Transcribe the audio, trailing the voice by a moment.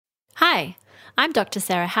Hi, I'm Dr.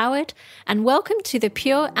 Sarah Howard, and welcome to the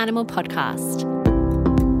Pure Animal Podcast.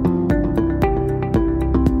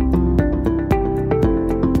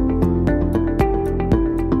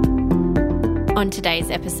 On today's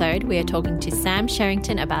episode, we are talking to Sam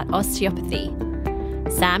Sherrington about osteopathy.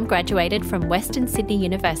 Sam graduated from Western Sydney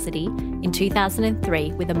University in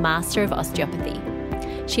 2003 with a Master of Osteopathy.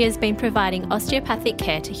 She has been providing osteopathic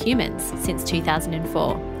care to humans since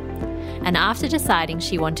 2004. And after deciding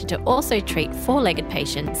she wanted to also treat four-legged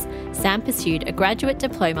patients, Sam pursued a graduate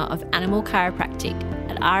diploma of animal chiropractic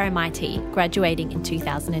at RMIT, graduating in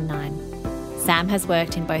 2009. Sam has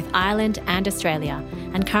worked in both Ireland and Australia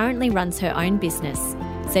and currently runs her own business,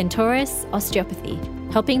 Centaurus Osteopathy,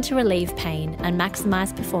 helping to relieve pain and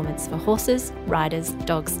maximise performance for horses, riders,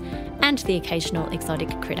 dogs, and the occasional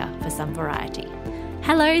exotic critter for some variety.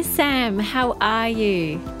 Hello, Sam. How are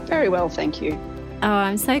you? Very well, thank you. Oh,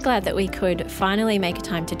 I'm so glad that we could finally make a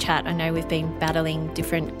time to chat. I know we've been battling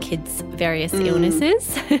different kids' various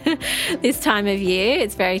illnesses this time of year.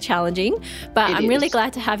 It's very challenging, but I'm really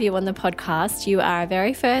glad to have you on the podcast. You are our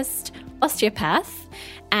very first osteopath,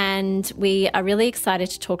 and we are really excited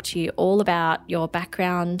to talk to you all about your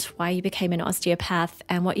background, why you became an osteopath,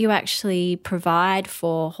 and what you actually provide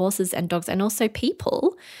for horses and dogs and also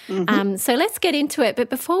people. So let's get into it. But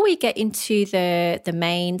before we get into the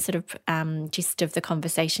main sort of gist of the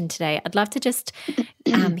conversation today, I'd love to just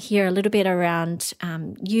hear a little bit around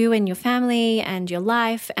you and your family and your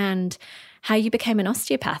life and how you became an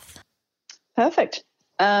osteopath. Perfect.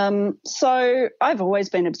 So I've always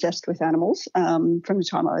been obsessed with animals from the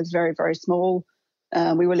time I was very, very small.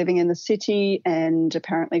 We were living in the city, and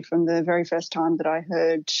apparently from the very first time that I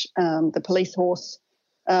heard the police horse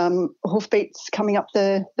hoofbeats coming up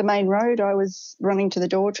the main road, I was running to the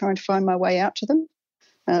door trying to find my way out to them,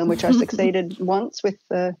 which I succeeded once with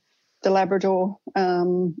the Labrador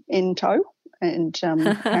in tow. And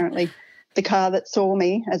apparently the car that saw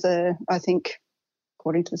me I think,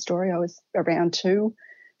 according to the story, I was around 2,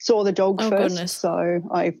 saw the dog first. Goodness. So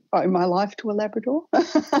I owe my life to a Labrador.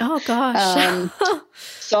 Oh, gosh.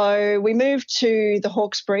 So we moved to the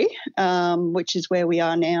Hawkesbury, which is where we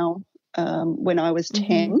are now, when I was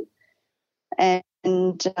 10. And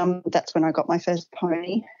that's when I got my first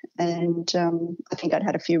pony. And I think I'd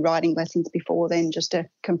had a few riding lessons before then just to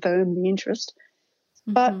confirm the interest.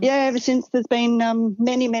 But, yeah, ever since there's been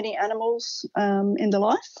many, many animals in the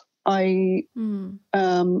life. I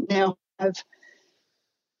now have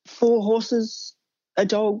 4 horses, a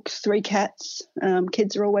dog, 3 cats.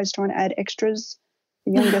 Kids are always trying to add extras.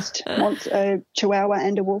 The youngest wants a Chihuahua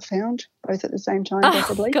and a Wolfhound, both at the same time,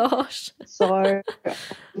 possibly. Oh, gosh. So,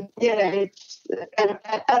 yeah,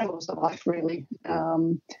 animals are life, really.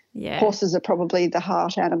 Horses are probably the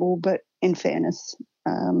heart animal, but in fairness,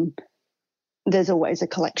 there's always a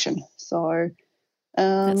collection. So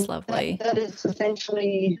that's lovely. That is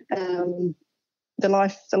essentially the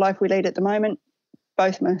life we lead at the moment.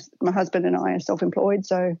 Both my husband and I are self-employed,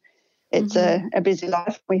 so it's a busy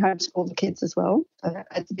life. We homeschool the kids as well, so that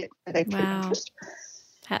adds a bit of extra interest.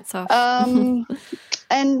 Hats off.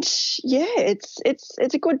 And yeah, it's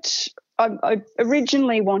a good. I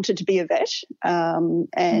originally wanted to be a vet,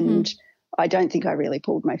 and I don't think I really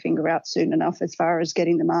pulled my finger out soon enough as far as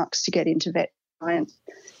getting the marks to get into vet science.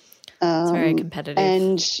 It's very competitive.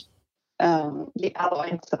 And the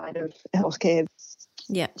allied side of healthcare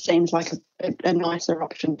seems like a nicer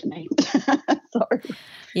option to me.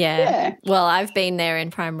 Well, I've been there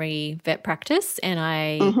in primary vet practice, and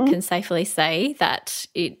I can safely say that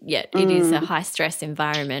it is a high-stress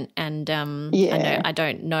environment. And I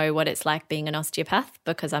don't know what it's like being an osteopath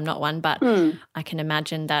because I'm not one, but I can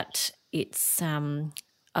imagine that it's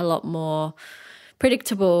a lot more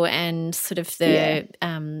predictable and sort of the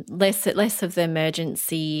less of the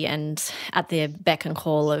emergency and at the beck and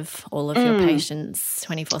call of all of your patients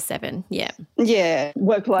 24/7. Yeah.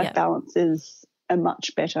 Work-life balance is a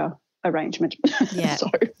much better arrangement. Yeah,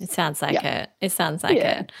 it sounds like it. It sounds like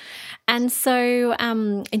it. And so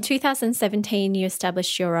in 2017 you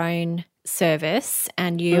established your own service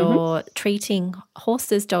and you're treating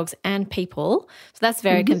horses, dogs and people. So that's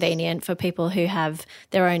very convenient for people who have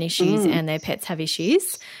their own issues and their pets have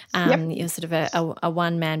issues. You're sort of a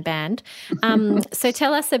one-man band. So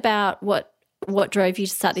tell us about what drove you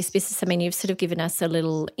to start this business. I mean, you've sort of given us a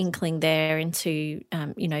little inkling there into,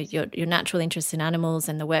 your natural interest in animals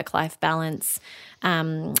and the work-life balance.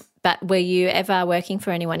 But were you ever working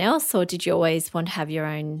for anyone else, or did you always want to have your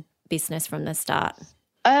own business from the start?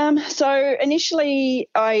 So initially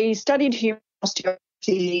I studied human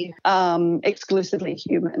osteopathy, exclusively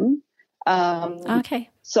human. Okay.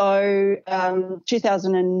 So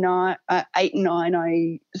 2009, 8 and 9,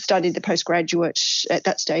 I studied the postgraduate. At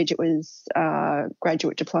that stage, it was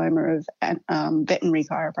graduate diploma of veterinary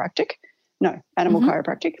chiropractic. No, animal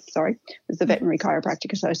chiropractic, sorry. It was the Veterinary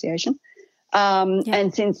Chiropractic Association.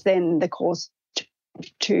 And since then, the course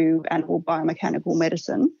to animal biomechanical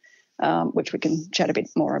medicine, which we can chat a bit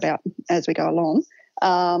more about as we go along.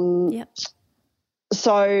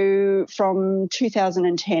 So from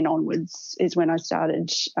 2010 onwards is when I started.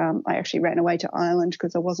 I actually ran away to Ireland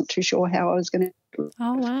because I wasn't too sure how I was going to.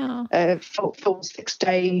 Oh, wow. A full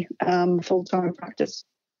 6-day full-time practice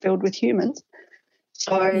filled with humans.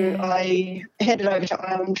 So I headed over to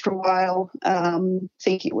Ireland for a while,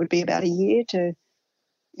 thinking it would be about a year to,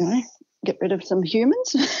 get rid of some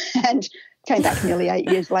humans, and came back nearly 8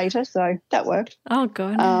 years later, so that worked. Oh,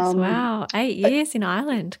 goodness, wow. 8 years in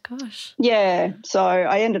Ireland, gosh. Yeah, so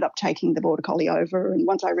I ended up taking the Border Collie over, and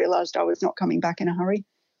once I realised I was not coming back in a hurry,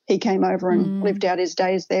 he came over and lived out his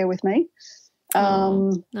days there with me.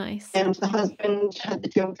 Nice. And the husband, had the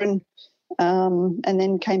children, and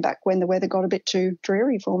then came back when the weather got a bit too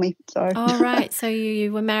dreary for me. So. Oh, right, so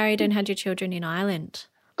you were married and had your children in Ireland.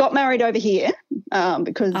 Got married over here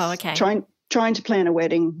because trying to plan a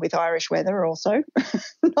wedding with Irish weather also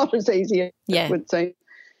not as easy as it would seem.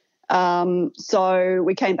 So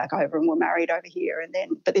we came back over and were married over here, and then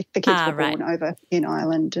but the kids were born over in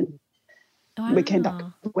Ireland, and we came back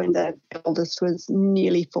when the eldest was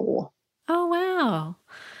nearly 4. Oh, wow.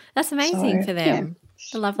 That's amazing for them.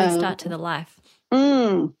 Yeah. A lovely start to the life.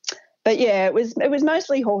 But yeah, it was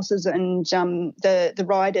mostly horses and the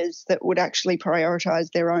riders that would actually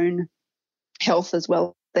prioritise their own health as well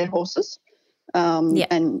as their horses.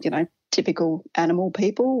 And, typical animal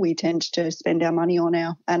people, we tend to spend our money on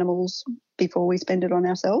our animals before we spend it on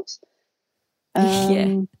ourselves.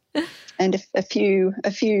 And a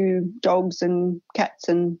few dogs and cats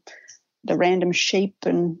and the random sheep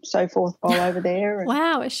and so forth while over there.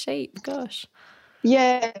 Wow, a sheep, gosh.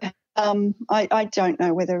 Yeah. I don't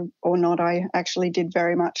know whether or not I actually did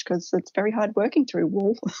very much because it's very hard working through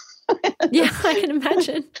wool. Yeah, I can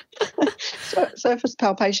imagine. Surface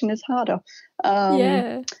palpation is harder.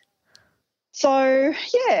 So,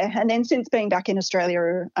 and then since being back in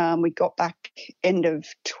Australia, we got back end of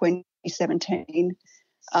 2017,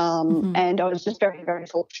 and I was just very, very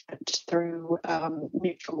fortunate through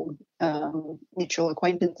mutual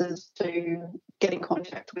acquaintances to get in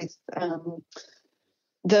contact with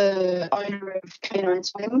the owner of Canine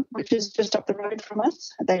Swim, which is just up the road from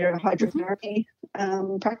us. They're a hydrotherapy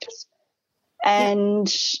practice,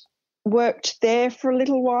 and worked there for a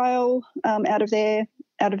little while out of their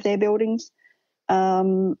buildings.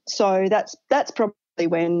 So that's probably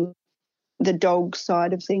when the dog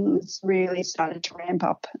side of things really started to ramp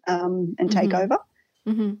up and take over.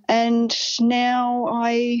 And now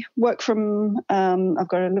I work from, I've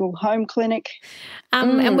got a little home clinic.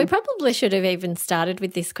 And we probably should have even started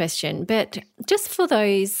with this question, but just for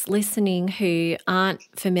those listening who aren't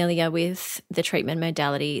familiar with the treatment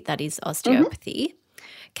modality that is osteopathy,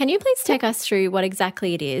 can you please take us through what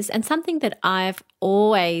exactly it is? And something that I've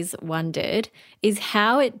always wondered is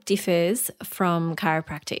how it differs from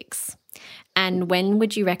chiropractics. And when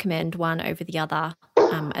would you recommend one over the other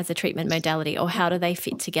as a treatment modality, or how do they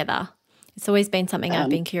fit together? It's always been something I've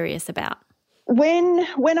been curious about. When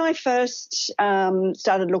I first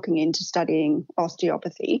started looking into studying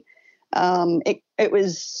osteopathy, it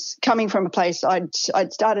was coming from a place I'd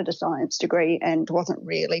started a science degree and wasn't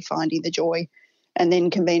really finding the joy, and then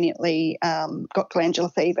conveniently got glandular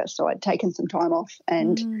fever, so I'd taken some time off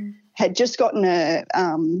and had just gotten a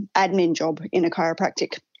admin job in a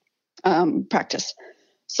chiropractic practice.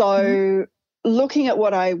 So looking at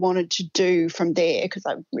what I wanted to do from there, because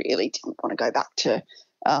I really didn't want to go back to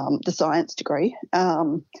the science degree.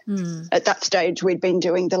 At that stage, we'd been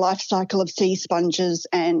doing the life cycle of sea sponges,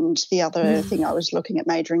 and the other thing I was looking at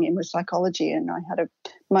majoring in was psychology, and I had a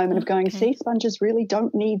moment of going, sea sponges really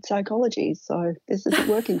don't need psychology, so this isn't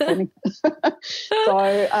working for me.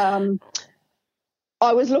 So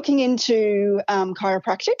I was looking into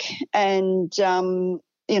chiropractic and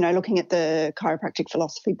looking at the chiropractic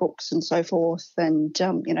philosophy books and so forth, and,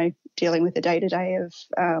 dealing with the day-to-day of,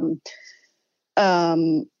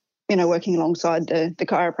 working alongside the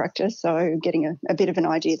chiropractor, so getting a bit of an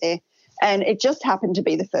idea there. And it just happened to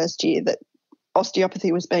be the first year that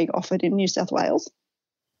osteopathy was being offered in New South Wales.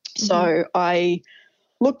 So I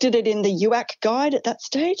looked at it in the UAC guide at that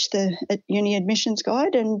stage, the uni admissions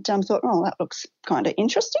guide, and thought, that looks kind of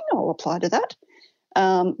interesting. I'll apply to that.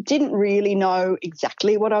 Didn't really know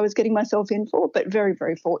exactly what I was getting myself in for, but very,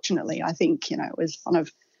 very fortunately, I think, it was one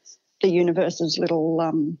of the universe's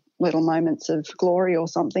little little moments of glory or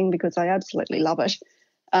something because I absolutely love it.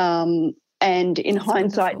 And in That's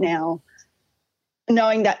hindsight wonderful. now,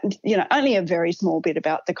 knowing that, only a very small bit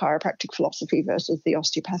about the chiropractic philosophy versus the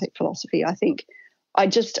osteopathic philosophy, I think I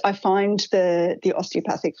find the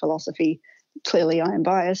osteopathic philosophy, clearly I am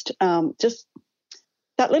biased, just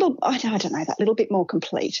that little, I don't know, that little bit more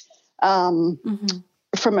complete from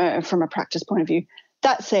a practice point of view.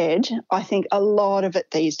 That said, I think a lot of it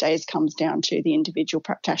these days comes down to the individual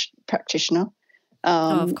practitioner.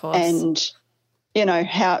 Of course. And,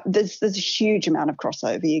 how there's a huge amount of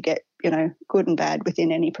crossover. You get, good and bad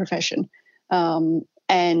within any profession.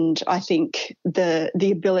 And I think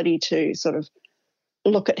the ability to sort of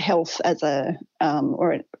look at health as an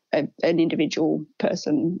individual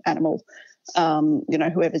person, animal,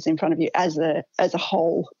 whoever's in front of you as a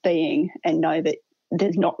whole being, and know that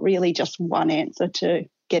there's not really just one answer to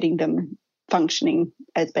getting them functioning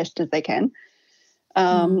as best as they can.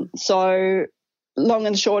 So long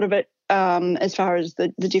and short of it, as far as the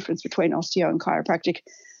difference between osteo and chiropractic,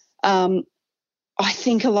 I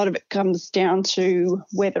think a lot of it comes down to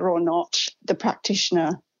whether or not the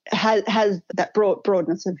practitioner has that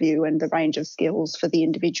broadness of view and the range of skills for the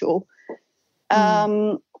individual.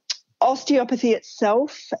 Osteopathy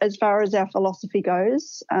itself, as far as our philosophy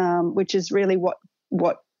goes, which is really what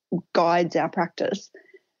guides our practice,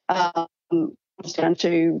 comes down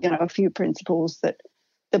to a few principles that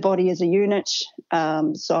the body is a unit.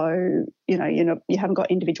 So you haven't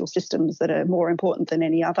got individual systems that are more important than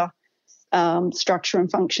any other. Structure and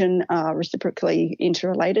function are reciprocally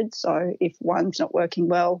interrelated. So if one's not working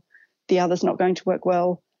well, the other's not going to work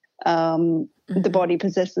well. The body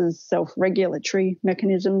possesses self-regulatory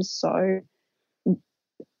mechanisms. So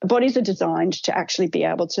bodies are designed to actually be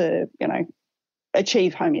able to,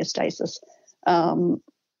 achieve homeostasis.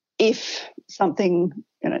 If something,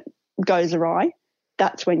 goes awry,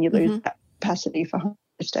 that's when you lose that capacity for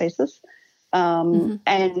homeostasis.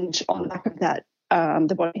 And on the back of that,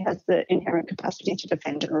 the body has the inherent capacity to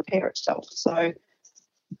defend and repair itself. So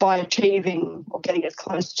by achieving or getting as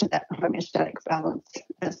close to that homeostatic balance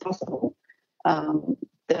as possible,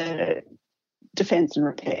 the defence and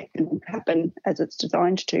repair can happen as it's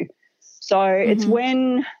designed to. So it's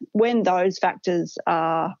when those factors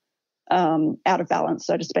are out of balance,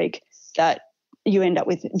 so to speak, that you end up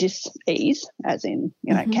with dis-ease, as in,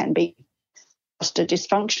 it can be just a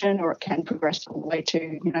dysfunction or it can progress all the way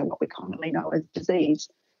to, what we commonly know as disease.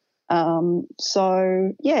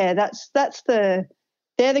 So, yeah, they're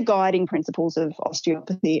the guiding principles of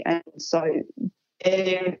osteopathy, and so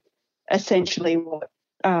they're essentially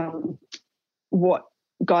what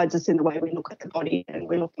guides us in the way we look at the body, and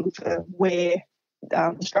we're looking for where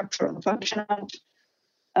the structure and the function aren't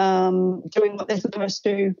doing what they're supposed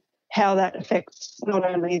to, how that affects not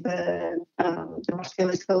only the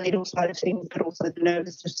musculoskeletal side of things, but also the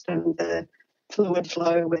nervous system, the fluid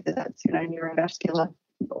flow, whether that's neurovascular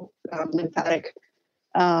or lymphatic,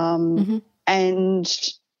 and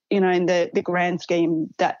in the grand scheme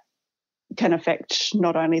that can affect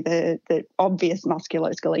not only the obvious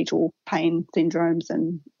musculoskeletal pain syndromes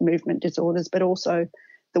and movement disorders, but also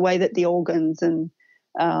the way that the organs and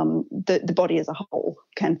the body as a whole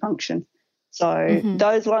can function. So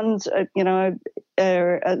those ones, are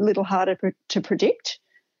a little harder to predict,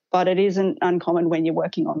 but it isn't uncommon when you're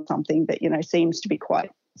working on something that, seems to be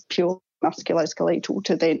quite pure musculoskeletal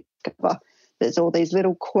to then discover there's all these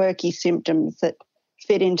little quirky symptoms that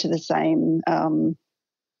fit into the same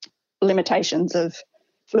limitations of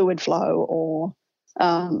fluid flow or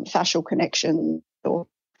fascial connection.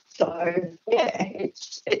 So, yeah,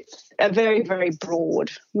 it's a very, very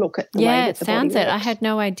broad look at the way that the sounds body it. works. I had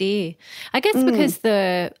no idea. I guess because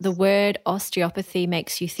the word osteopathy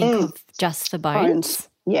makes you think of just the bones.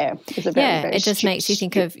 Yeah, it's a very, very it just makes you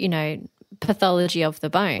think of, pathology of the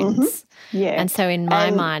bones. Yeah. And so in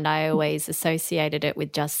my mind, I always associated it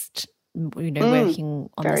with just, working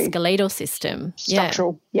on the skeletal system.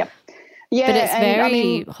 Structural, yeah. But it's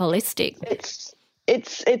very holistic.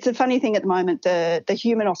 It's a funny thing at the moment. The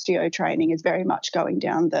human osteo training is very much going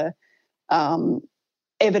down the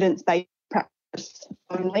evidence-based practice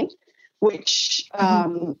only, which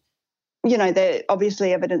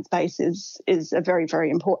obviously evidence-based is a very, very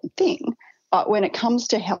important thing. But when it comes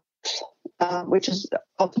to health, which is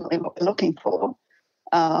ultimately what we're looking for,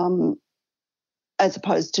 as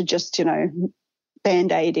opposed to just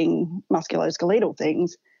band-aiding musculoskeletal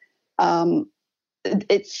things,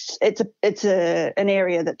 it's an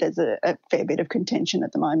area that there's a fair bit of contention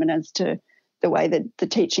at the moment as to the way that the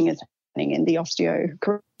teaching is happening in the osteo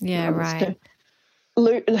curriculum. Yeah, right.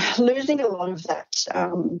 Losing a lot of that,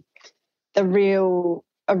 the real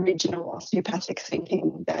original osteopathic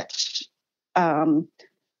thinking that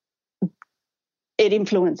it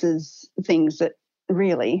influences things that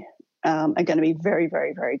really are going to be very,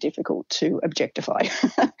 very, very difficult to objectify.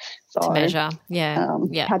 To measure, yeah.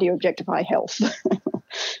 How do you objectify health?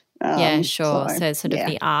 Yeah, sure. So sort of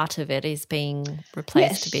the art of it is being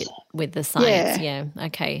replaced a bit with the science. Yeah.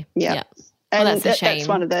 Okay. Yeah. Well, that's a shame.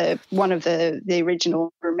 That's one of the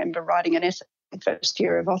original. I remember writing an essay in the first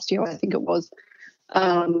year of osteo, I think it was.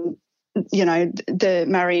 The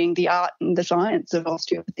marrying the art and the science of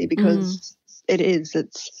osteopathy, because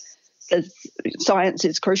science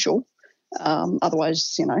is crucial.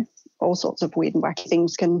 Otherwise, all sorts of weird and wacky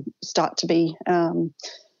things can start to be,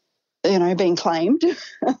 being claimed.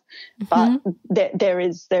 But there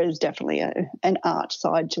is definitely an art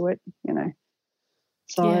side to it,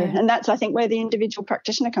 So, and that's, I think, where the individual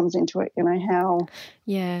practitioner comes into it, how,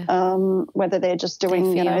 whether they're just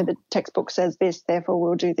doing, the textbook says this, therefore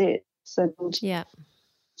we'll do this. And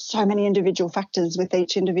so many individual factors with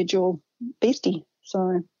each individual beastie.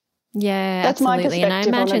 So, that's absolutely. my perspective. And I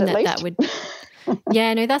imagine on it, that would.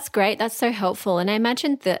 Yeah, no, that's great. That's so helpful. And I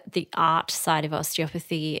imagine that the art side of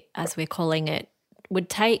osteopathy, as we're calling it, would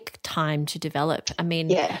take time to develop. I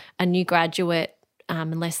mean, a new graduate,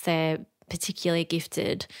 unless they're particularly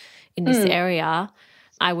gifted in this area,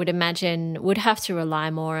 I would imagine would have to rely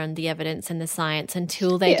more on the evidence and the science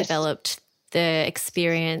until they developed the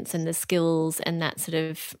experience and the skills and that sort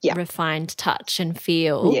of refined touch and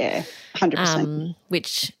feel. Yeah, 100%.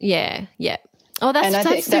 Which, Oh,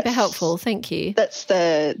 that's super helpful. Thank you. That's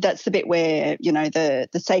the bit where, the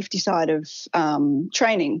safety side of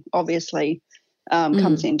training obviously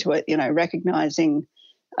comes into it, recognising,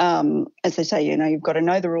 as they say, you've got to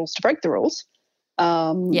know the rules to break the rules.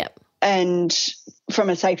 And from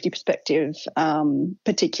a safety perspective,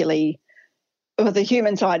 particularly, the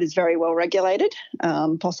human side is very well regulated.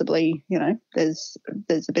 Possibly, there's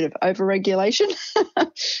a bit of over-regulation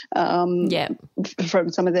for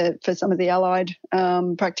some of the allied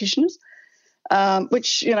practitioners,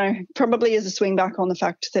 which probably is a swing back on the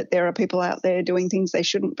fact that there are people out there doing things they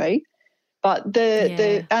shouldn't be. But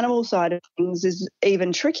the animal side of things is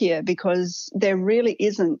even trickier because there really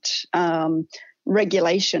isn't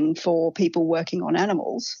regulation for people working on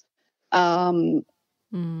animals.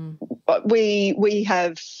 But we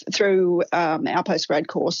have, through our postgrad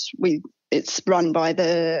course, it's run by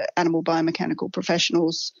the Animal Biomechanical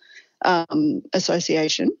Professionals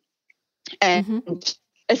Association, and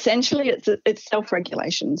essentially it's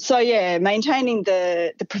self-regulation. So maintaining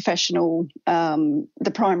the professional,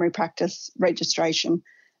 the primary practice registration,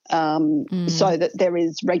 so that there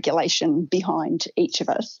is regulation behind each of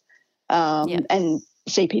us, and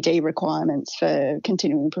CPD requirements for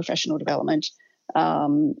continuing professional development.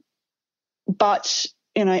 But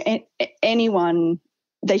anyone,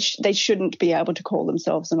 they shouldn't be able to call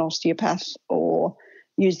themselves an osteopath or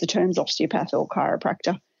use the terms osteopath or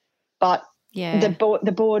chiropractor. But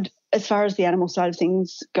the board, as far as the animal side of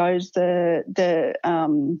things goes, the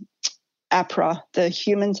APRA, the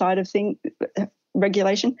human side of things,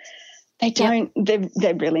 regulation,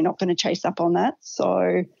 they're really not going to chase up on that.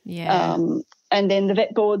 So and then the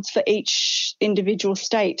vet boards for each individual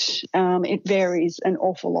state, it varies an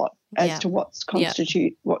awful lot as to what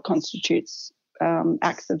constitutes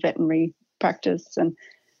acts of veterinary practice, and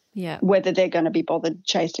whether they're going to be bothered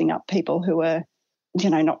chasing up people who are,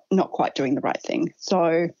 not quite doing the right thing.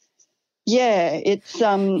 So, it's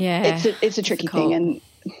a tricky thing, and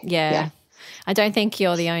I don't think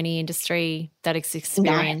you're the only industry that is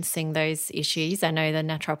experiencing those issues. I know the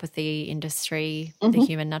naturopathy industry, the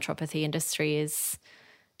human naturopathy industry is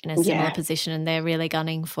in a similar position, and they're really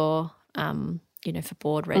gunning for, for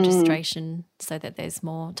board registration so that there's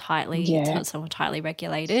more tightly, it's not so tightly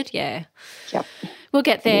regulated. Yeah. Yep. We'll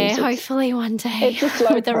get there hopefully one day it's a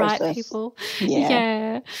slow with the process. right people.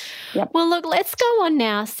 Yep. Well, look, let's go on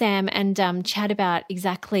now, Sam, and chat about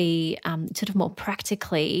exactly sort of more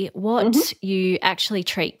practically what you actually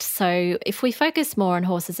treat. So if we focus more on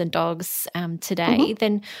horses and dogs today,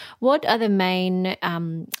 then what are the main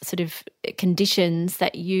sort of conditions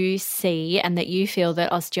that you see and that you feel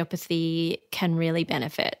that osteopathy can really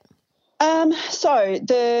benefit? So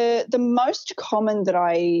the most common that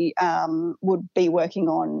I would be working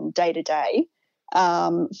on day to day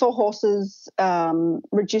for horses,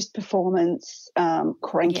 reduced performance,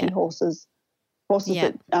 cranky horses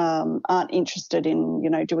that aren't interested in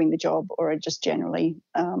doing the job or are just generally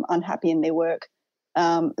unhappy in their work,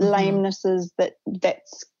 lamenesses that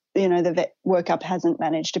the vet workup hasn't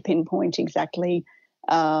managed to pinpoint exactly.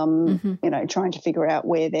 Trying to figure out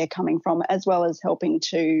where they're coming from, as well as helping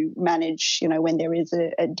to manage, when there is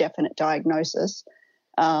a definite diagnosis,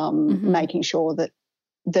 making sure that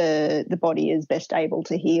the body is best able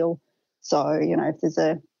to heal. So, if there's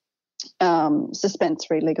a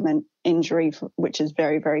suspensory ligament injury, which is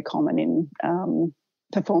very, very common in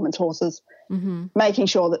performance horses, making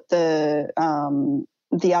sure that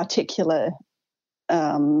the articular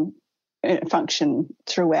function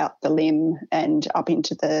throughout the limb and up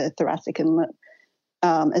into the thoracic inlet,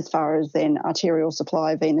 as far as then arterial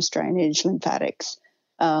supply, venous drainage, lymphatics,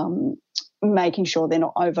 making sure they're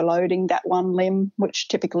not overloading that one limb, which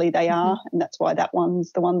typically they are, and that's why that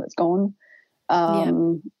one's the one that's gone.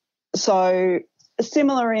 So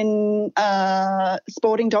similar in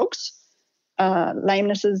sporting dogs,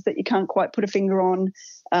 lamenesses that you can't quite put a finger on,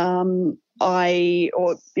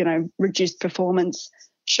 reduced performance,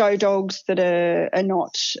 show dogs that are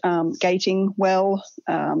not gating well,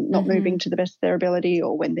 not moving to the best of their ability,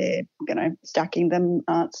 or when they're, stacking them,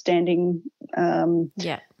 aren't standing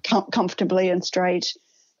comfortably and straight.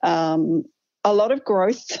 A lot of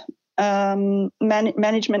growth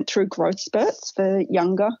management through growth spurts for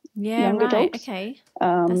younger dogs. Okay.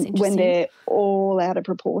 When they're all out of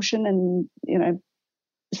proportion and,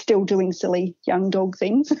 still doing silly young dog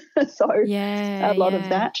things. So a lot of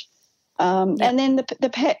that. And then the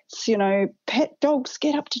pets, pet dogs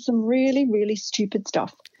get up to some really, really stupid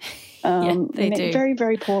stuff. They do. Very,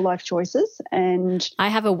 very poor life choices. And I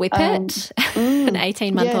have a whippet, an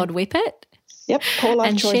 18-month-old whippet. Yep, poor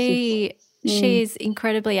life choices. And she is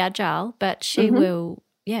incredibly agile, but she will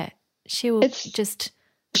just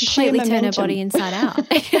completely turn her body inside out.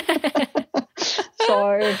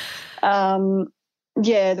 So,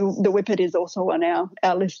 the whippet is also on our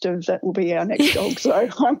list of that will be our next dog. So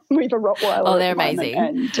we have a Rottweiler. Oh, they're amazing.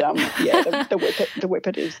 And the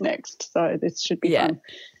whippet is next. So this should be fun.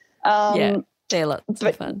 They're lots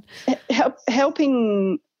of fun.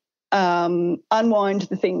 Helping unwind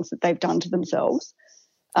the things that they've done to themselves,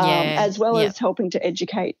 as well as helping to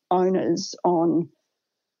educate owners on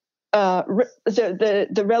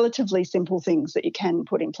the relatively simple things that you can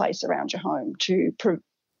put in place around your home to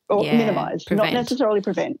minimise, not necessarily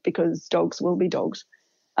prevent, because dogs will be dogs,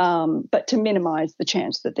 but to minimise the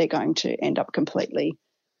chance that they're going to end up completely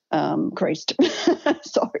creased.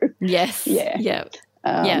 So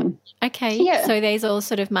okay. So these are all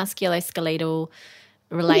sort of musculoskeletal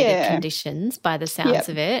related conditions by the sounds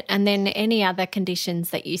of it. And then any other conditions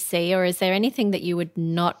that you see, or is there anything that you would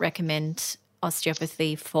not recommend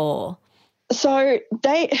osteopathy for? So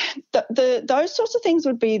those sorts of things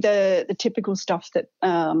would be the typical stuff that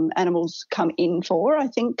animals come in for, I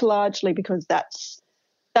think, largely because that's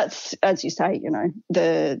as you say,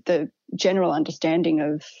 the general understanding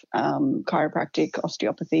of chiropractic,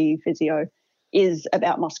 osteopathy, physio is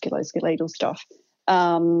about musculoskeletal stuff.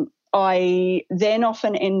 I then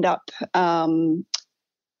often end up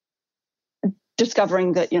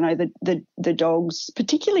discovering that, the dogs,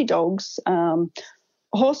 particularly dogs,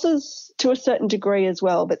 horses to a certain degree as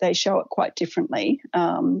well, but they show it quite differently.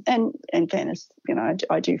 And in fairness,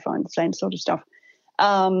 I do find the same sort of stuff.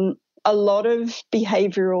 A lot of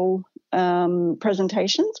behavioural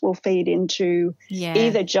presentations will feed into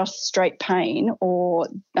either just straight pain or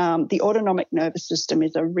the autonomic nervous system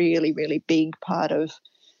is a really, really big part of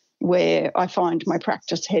where I find my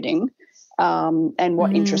practice heading and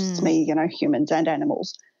what interests me, humans and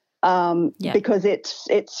animals. Because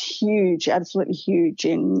it's huge, absolutely huge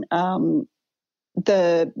in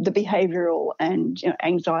the behavioural and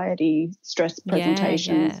anxiety, stress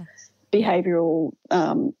presentations, behavioural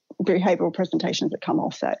presentations that come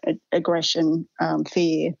off that aggression,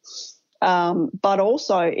 fear, but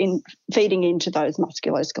also in feeding into those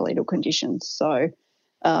musculoskeletal conditions. So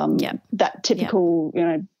that typical,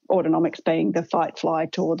 autonomics being the fight,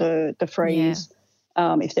 flight, or the freeze.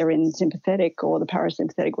 If they're in sympathetic, or the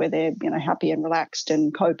parasympathetic where they're, happy and relaxed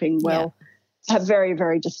and coping well, have very,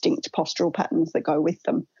 very distinct postural patterns that go with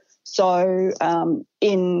them. So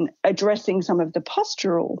in addressing some of the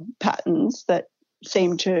postural patterns that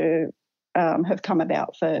seem to have come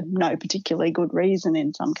about for no particularly good reason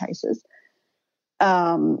in some cases,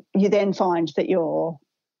 you then find that you're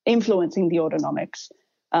influencing the autonomics.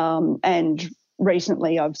 And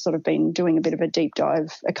recently I've sort of been doing a bit of a deep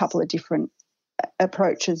dive, a couple of different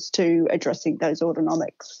approaches to addressing those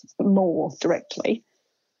autonomics more directly.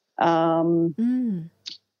 So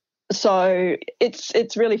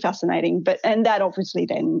it's really fascinating, and that obviously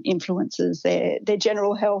then influences their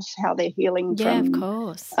general health, how they're healing from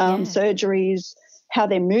surgeries, how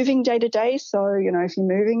they're moving day to day. So, if you're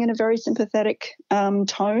moving in a very sympathetic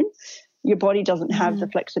tone, your body doesn't have the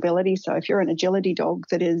flexibility. So if you're an agility dog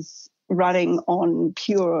that is running on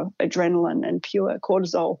pure adrenaline and pure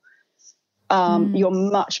cortisol, you're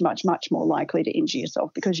much, much, much more likely to injure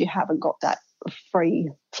yourself because you haven't got that free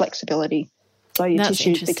flexibility. So your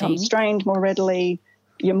tissues become strained more readily.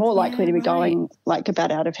 You're more likely to be going like a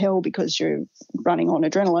bat out of hell because you're running on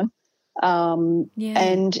adrenaline.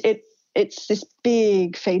 And it's this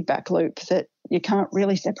big feedback loop that you can't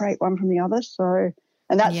really separate one from the other. So,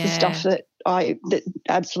 and that's the stuff that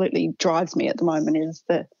absolutely drives me at the moment, is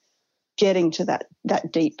the getting to that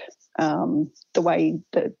deep, the way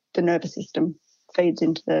the nervous system feeds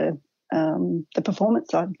into the performance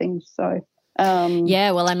side of things. So.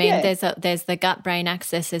 There's the gut-brain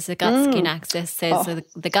axis, there's the gut-skin axis, there's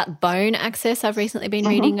the gut-bone axis I've recently been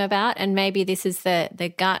reading about, and maybe this is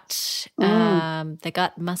the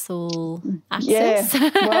gut-muscle axis. Yeah,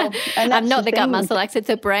 well, and that's not the gut-muscle axis,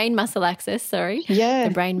 the brain-muscle axis, sorry. Yeah.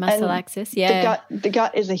 The brain-muscle axis, yeah. The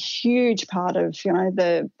gut is a huge part of,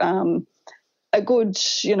 a good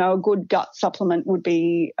gut supplement would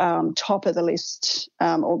be top of the list,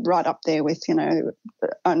 or right up there with,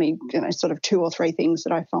 only, sort of 2 or 3 things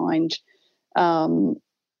that I find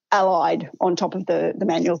allied on top of the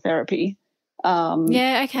manual therapy.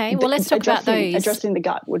 Okay. Well, let's talk about those. Addressing the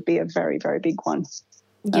gut would be a very, very big one.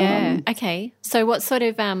 Yeah, okay. So what sort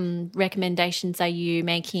of recommendations are you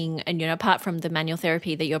making, and, apart from the manual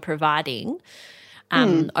therapy that you're providing,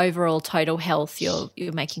 overall total health, you're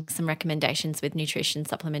making some recommendations with nutrition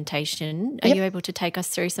supplementation. Are you able to take us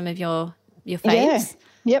through some of your faves?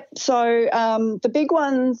 Yep. So the big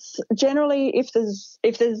ones, generally, if there's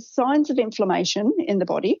signs of inflammation in the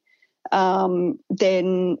body,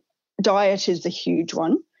 then diet is the huge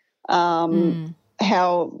one. There's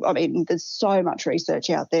so much research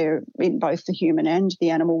out there in both the human and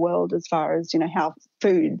the animal world as far as, how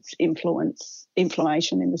foods influence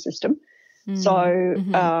inflammation in the system. So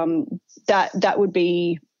that would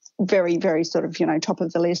be very, very sort of, top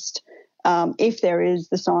of the list. If there is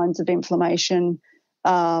the signs of inflammation,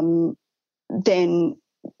 then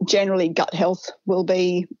generally gut health will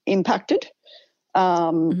be impacted.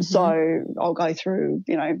 So I'll go through,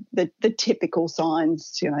 the typical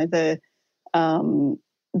signs, the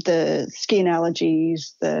skin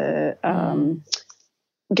allergies, the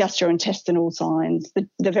gastrointestinal signs, the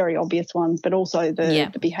very obvious ones, but also the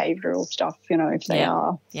behavioural stuff, if they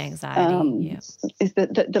are. Yeah, anxiety, is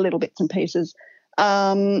the little bits and pieces.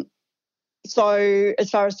 So as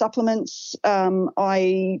far as supplements,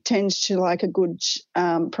 I tend to like a good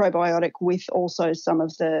probiotic with also some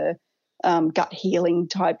of the gut healing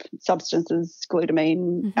type substances,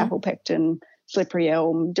 glutamine, apple pectin, slippery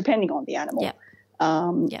elm, depending on the animal.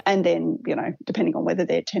 And then, depending on whether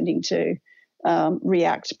they're tending to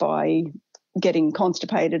react by getting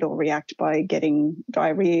constipated or react by getting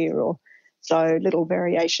diarrhea, or so little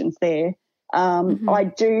variations there.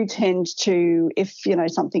 I do tend to, if,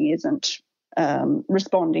 something isn't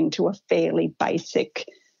responding to a fairly basic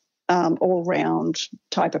all-round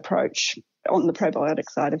type approach on the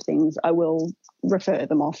probiotic side of things, I will refer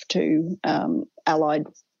them off to allied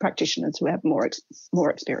practitioners who have more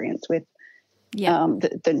experience with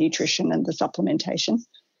the nutrition and the supplementation.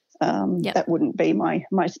 That wouldn't be my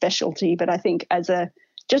specialty, but I think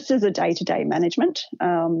just as a day-to-day management,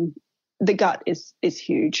 the gut is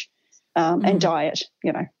huge, and diet.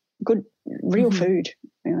 Good real food.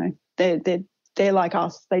 They're like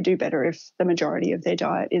us. They do better if the majority of their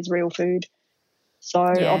diet is real food. So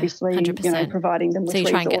obviously, 100%. Providing them with resources. So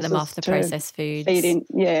you try and get them off the processed foods. Feed in,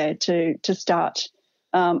 to start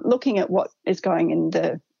looking at what is going in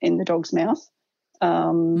the dog's mouth.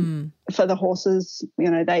 For the horses,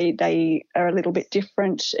 they are a little bit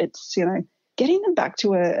different. It's, getting them back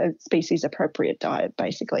to a species appropriate diet,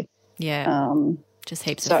 basically. Yeah. Just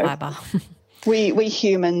heaps of fibre. We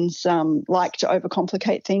humans like to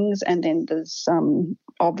overcomplicate things, and then there's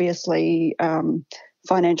obviously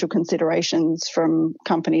financial considerations from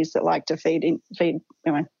companies that like to feed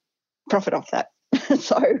profit off that.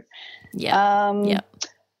 So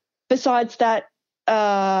besides that,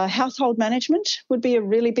 household management would be a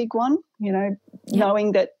really big one,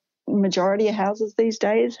 knowing that majority of houses these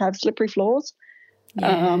days have slippery floors.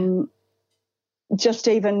 Just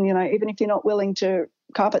even if you're not willing to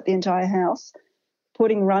carpet the entire house,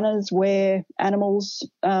 putting runners where animals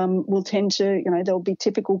will tend to, there'll be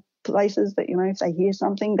typical places that, if they hear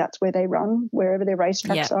something, that's where they run, wherever their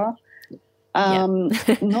racetracks are.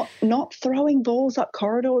 Not throwing balls up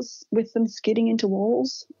corridors with them skidding into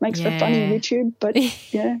walls. Makes for funny YouTube, but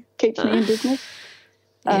keeps me in business.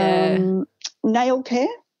 Nail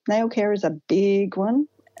care is a big one.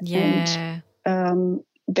 And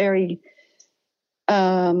very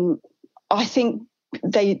I think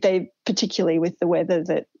they particularly with the weather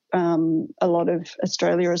that a lot of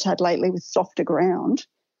Australia has had lately with softer ground,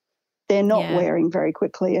 they're not wearing very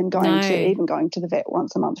quickly, and going to the vet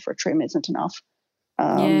once a month for a trim isn't enough.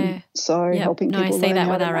 So helping people learn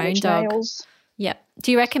how to manage nails. Yep.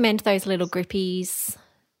 Do you recommend those little grippies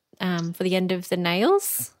for the end of the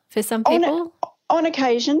nails for some people? On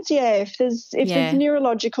occasions, yeah. If there's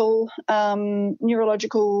neurological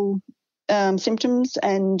symptoms,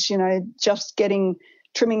 and just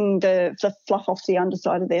trimming the fluff off the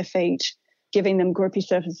underside of their feet, giving them grippy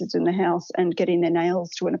surfaces in the house, and getting their nails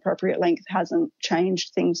to an appropriate length hasn't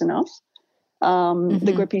changed things enough.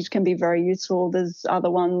 The grippies can be very useful. There's other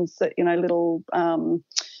ones that,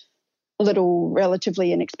 little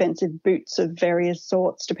relatively inexpensive boots of various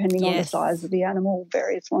sorts, depending on the size of the animal.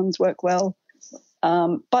 Various ones work well.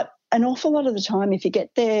 But an awful lot of the time, if you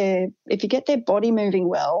get their body moving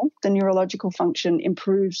well, the neurological function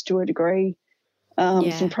improves to a degree.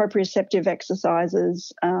 Some proprioceptive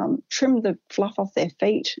exercises, trim the fluff off their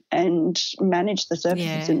feet, and manage the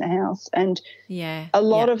surfaces in the house. And a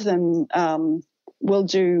lot of them will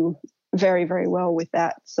do very, very well with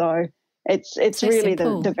that. So it's so really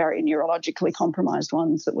the very neurologically compromised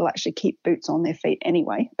ones that will actually keep boots on their feet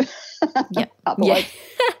anyway. Otherwise,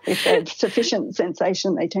 if they have sufficient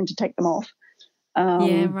sensation, they tend to take them off.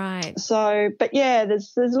 So, but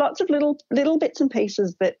there's lots of little bits and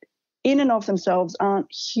pieces that in and of themselves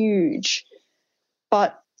aren't huge,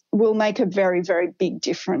 but will make a very, very big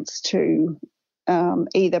difference to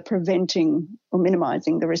either preventing or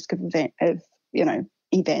minimising the risk of events,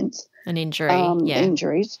 an injury,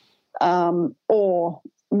 injuries, or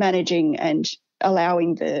managing and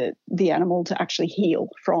allowing the animal to actually heal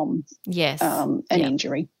from an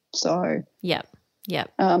injury. So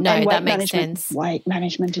that makes sense. Weight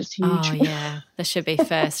management is huge. Oh yeah, that should be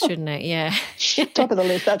first, shouldn't it? Yeah. Top of the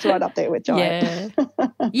list. That's right up there with diet.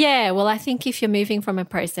 Well, I think if you're moving from a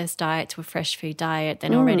processed diet to a fresh food diet,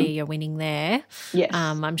 then already you're winning there. Yes.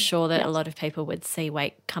 I'm sure that a lot of people would see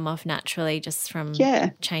weight come off naturally just from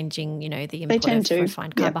changing, the input of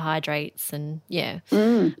refined carbohydrates and it's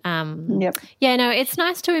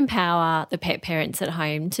nice to empower the pet parents at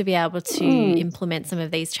home to be able to implement some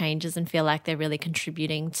of these changes and feel like they're really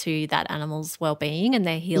contributing to that animal's well-being and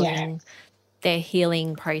their healing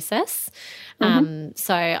process.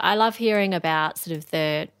 So I love hearing about sort of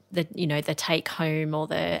the take home or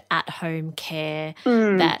the at home care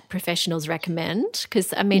that professionals recommend,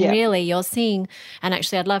 because really you're seeing, and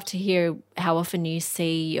actually I'd love to hear how often you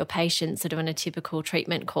see your patients sort of on a typical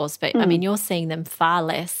treatment course, but you're seeing them far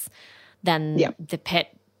less than the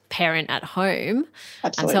pet parent at home.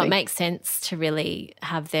 Absolutely. So it makes sense to really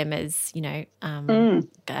have them as,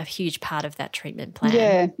 a huge part of that treatment plan.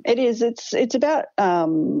 Yeah, it is. It's about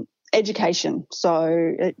education. So,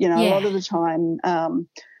 a lot of the time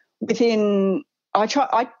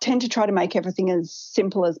I tend to try to make everything as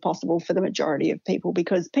simple as possible for the majority of people,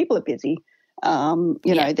 because people are busy.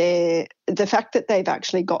 The fact that they've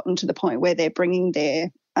actually gotten to the point where they're bringing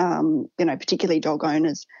their, particularly dog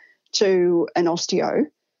owners, to an osteo,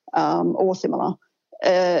 or similar.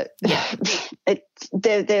 They've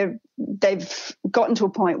gotten to a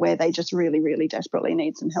point where they just really, really desperately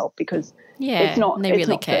need some help, because it's not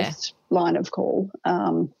first line of call.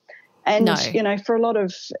 For a lot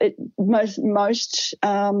of most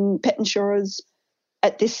pet insurers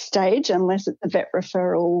at this stage, unless it's a vet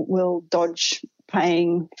referral, will dodge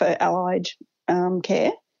paying for allied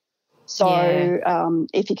care. So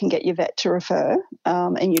if you can get your vet to refer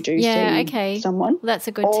and you do see someone, that's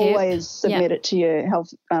a good always tip. Submit it to your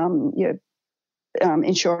health your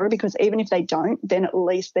insurer, because even if they don't, then at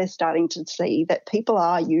least they're starting to see that people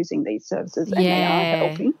are using these services and they are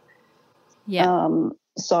helping.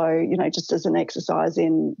 So, just as an exercise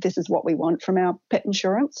in this is what we want from our pet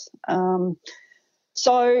insurance. I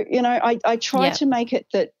try to make it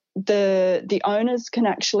that the owners can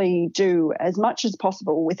actually do as much as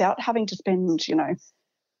possible without having to spend,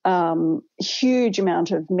 huge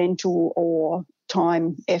amount of mental or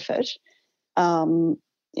time effort.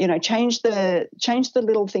 Change the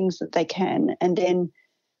little things that they can, and then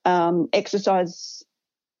exercise,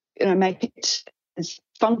 make it as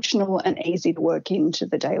functional and easy to work into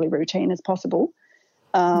the daily routine as possible,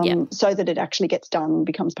 so that it actually gets done,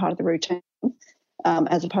 becomes part of the routine.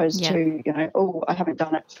 As opposed to, I haven't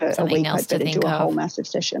done it for a week, I'd better do a whole massive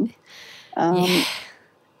session. And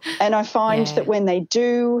I find that when they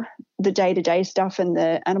do the day-to-day stuff and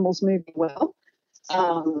the animal's moving well,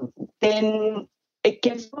 then it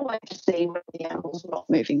gives them a way to see when the animal's not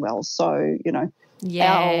moving well. So,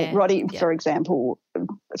 our Roddy, for example,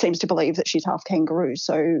 seems to believe that she's half kangaroo.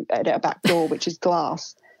 So at our back door, which is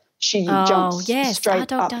glass, she jumps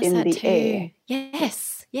straight up in the air.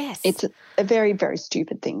 Yes. Yes. It's a very, very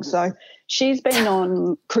stupid thing. So she's been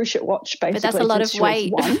on Cruciate Watch basically. But that's a lot since of weight.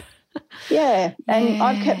 She was 1. Yeah, and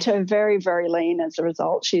I've kept her very, very lean as a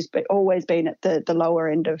result. She's always been at the lower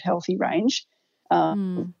end of healthy range.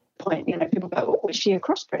 Point, people go, "Oh, is she a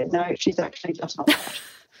crossbred?" No, she's actually just not that.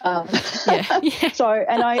 So,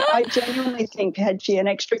 and I genuinely think had she an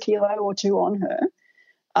extra kilo or 2 on her,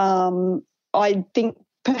 I think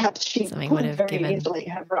perhaps she could very easily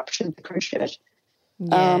have ruptured the cruciate.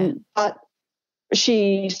 But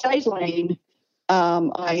she stays lean.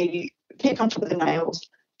 I keep on top of the nails.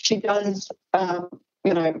 She does,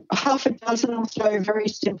 half a dozen or so very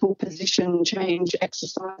simple position change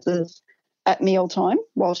exercises at mealtime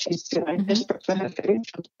while she's, desperate for her food.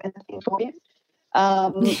 She'll do anything for you.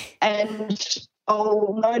 And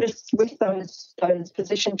I'll notice with those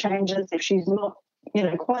position changes if she's not,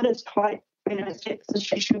 quite as tight in her steps as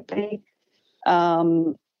she should be.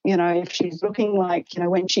 If she's looking like,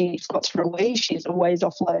 when she squats for a wee, she's always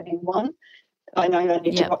offloading one. I know I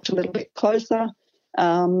need to watch a little bit closer.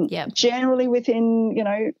 Generally within,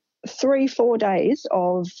 3-4 days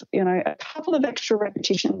of, a couple of extra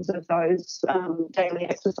repetitions of those daily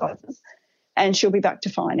exercises, and she'll be back to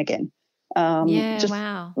fine again.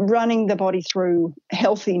 Running the body through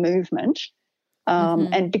healthy movement.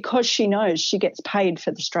 And because she knows she gets paid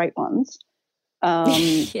for the straight ones,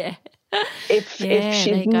 if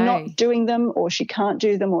she's not doing them or she can't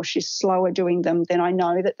do them or she's slower doing them, then I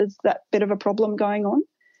know that there's that bit of a problem going on.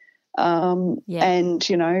 And,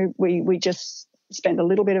 we just spend a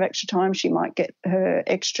little bit of extra time. She might get her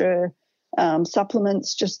extra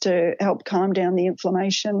supplements just to help calm down the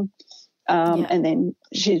inflammation. And then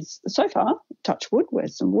she's so far, touch wood,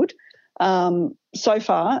 where's some wood? So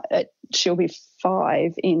far she'll be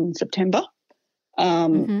 5 in September.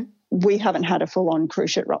 We haven't had a full-on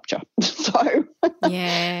cruciate rupture. So,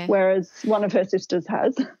 whereas one of her sisters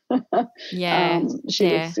has. She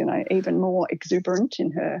was, even more exuberant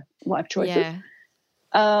in her life choices.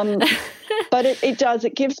 But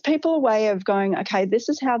it gives people a way of going, okay, this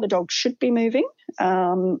is how the dog should be moving.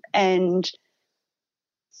 And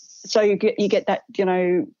so you get that,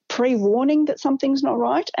 pre-warning that something's not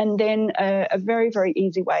right, and then a very, very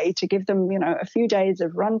easy way to give them, a few days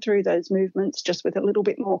of run through those movements just with a little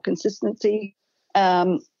bit more consistency,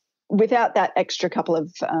 without that extra couple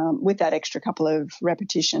of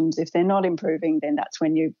repetitions. If they're not improving, then that's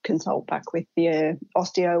when you consult back with your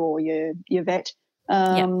osteo or your vet.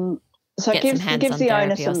 So it gives the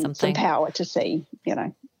owner some power to see,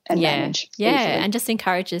 and manage. Yeah, and just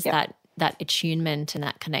encourages that attunement and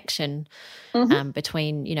that connection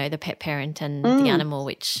between, the pet parent and the animal,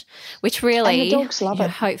 which really, and the dogs love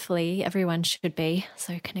it. Hopefully everyone should be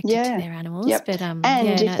so connected to their animals. But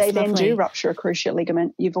if they then do rupture a cruciate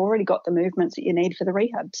ligament, you've already got the movements that you need for the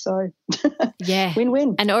rehab. So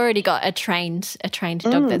win-win. And already got a trained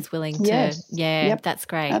dog that's willing to. That's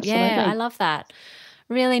great. Absolutely. Yeah, I love that.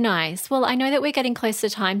 Really nice. Well, I know that we're getting close to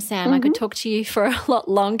time, Sam. I could talk to you for a lot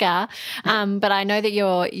longer, but I know that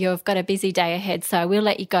you've got a busy day ahead, so I will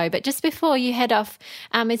let you go. But just before you head off,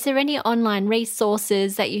 is there any online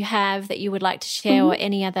resources that you have that you would like to share, or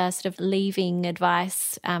any other sort of leaving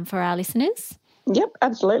advice for our listeners? Yep,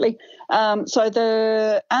 absolutely. So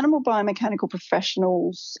the Animal Biomechanical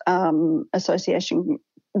Professionals Association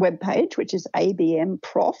webpage, which is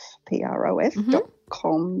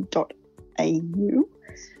abmprof.com.au.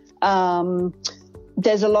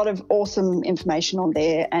 There's a lot of awesome information on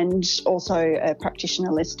there, and also a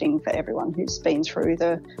practitioner listing for everyone who's been through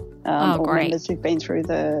the members who've been through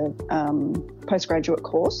the postgraduate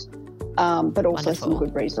course, but also some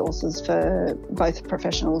good resources for both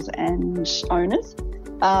professionals and owners.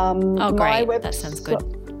 That sounds good.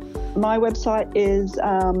 My website is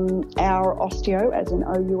our osteo, as in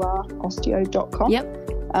OUR, osteo.com. Yep.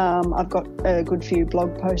 I've got a good few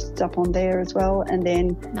blog posts up on there as well. And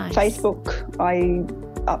then Facebook, I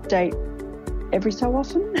update every so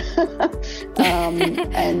often.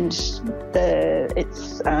 And it's the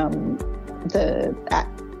at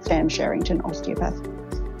Sam Sherrington Osteopath.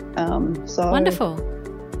 So wonderful.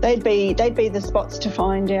 They'd be the spots to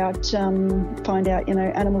find out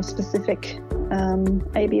animal specific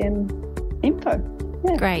ABM info.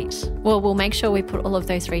 Yeah. Great. Well, we'll make sure we put all of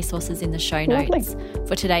those resources in the show notes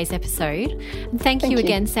for today's episode. And thank you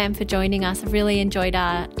again, Sam, for joining us. I've really enjoyed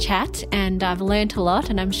our chat, and I've learned a lot,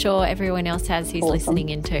 and I'm sure everyone else has who's listening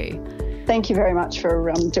in too. Thank you very much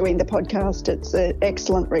for doing the podcast. It's an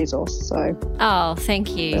excellent resource.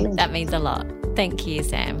 Thank you. Brilliant. That means a lot. Thank you,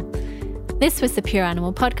 Sam. This was the Pure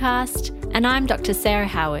Animal Podcast, and I'm Dr. Sarah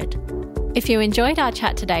Howard. If you enjoyed our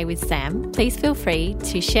chat today with Sam, please feel free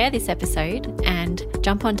to share this episode and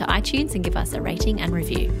jump onto iTunes and give us a rating and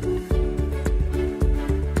review.